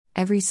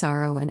Every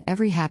sorrow and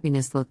every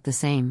happiness looked the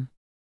same.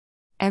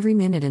 Every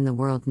minute in the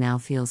world now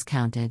feels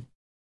counted.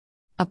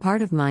 A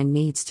part of mine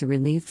needs to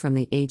relieve from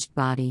the aged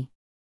body.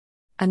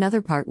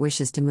 Another part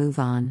wishes to move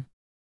on.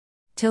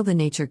 Till the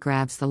nature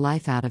grabs the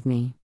life out of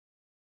me.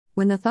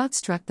 When the thought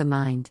struck the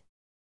mind,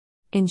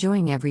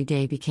 enjoying every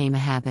day became a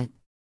habit.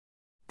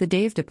 The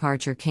day of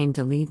departure came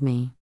to leave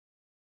me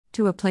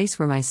to a place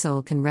where my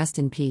soul can rest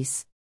in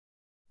peace.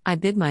 I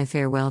bid my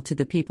farewell to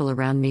the people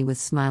around me with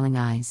smiling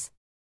eyes,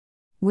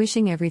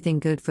 wishing everything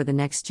good for the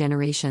next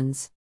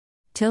generations.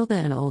 Tilda,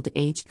 an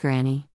old-aged granny.